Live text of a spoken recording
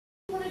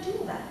want to do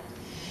about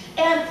it?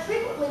 And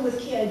frequently with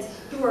kids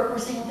who are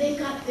saying, well, they've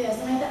got this,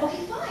 and I thought,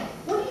 okay, fine.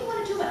 What do you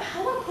want to do about it?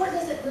 How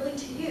important is it really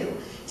to you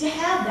to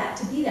have that,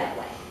 to be that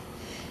way?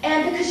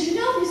 And because you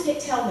know if you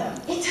tell them,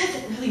 it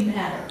doesn't really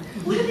matter,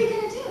 what are they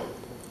going to do?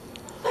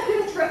 They're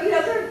going to throw, you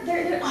know,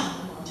 they're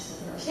oh, my mom just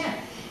doesn't understand.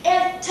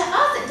 And to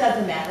us it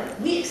doesn't matter.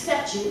 We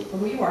accept you for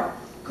who you are.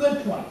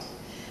 Good point.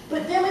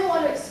 But then we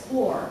want to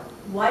explore,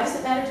 why does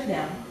it matter to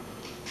them?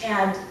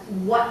 And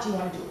what do you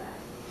want to do about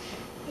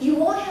it? You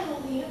won't have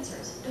all the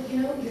answers. But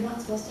you know, you're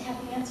not supposed to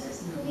have the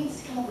answers. Who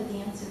needs to come up with the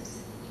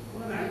answers?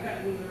 Well, I've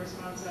gotten the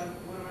response of,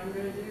 what I'm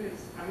going to do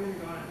is, I'm going to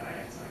go on a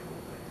diet so I can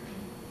look like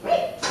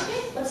her. Great.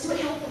 Okay, let's do it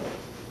healthily.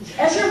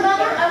 As your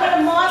mother, I want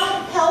to model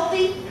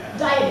healthy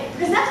dieting,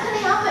 because that's going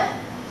to happen.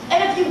 And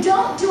if you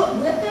don't do it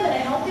with them in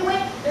a healthy way,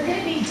 they're going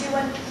to be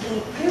doing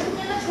the pooping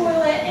in the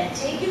toilet and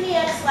taking the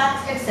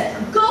X-Lax, etc.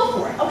 Go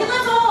for it. Okay,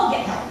 let's all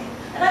get healthy.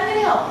 And I'm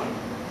going to help you.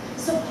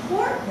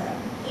 Support them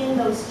in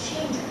those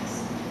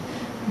changes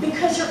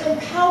because you're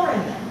empowering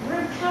them.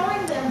 You're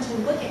empowering them to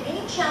look at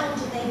any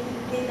challenge that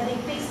they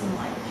face in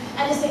life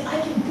and to say,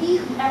 I can be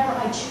whoever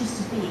I choose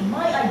to be.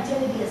 My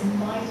identity is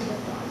mine to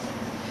define.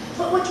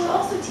 But what you're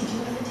also teaching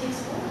is it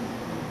takes work.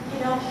 You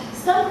know,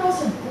 some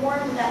girls are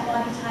born with that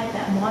body type,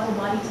 that model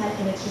body type,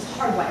 and it's just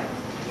hardwired.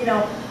 You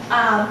know,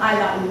 I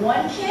got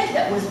one kid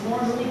that was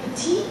born really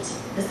petite,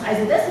 the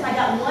size of this, and I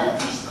got one that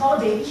we used to call a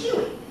baby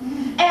Huey.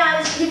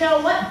 And you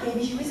know what?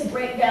 Baby Huey's a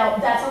great, now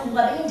that's a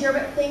loving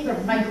endearment thing,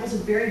 but my girls are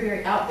very,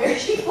 very out there.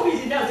 She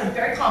always knows they're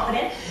very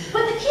confident.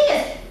 But the key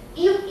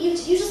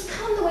is, you just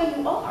come the way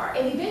you are,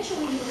 and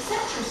eventually you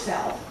accept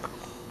yourself,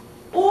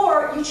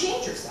 or you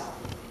change yourself.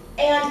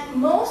 And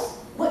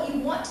what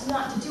you want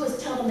not to do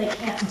is tell them they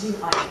can't do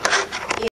either.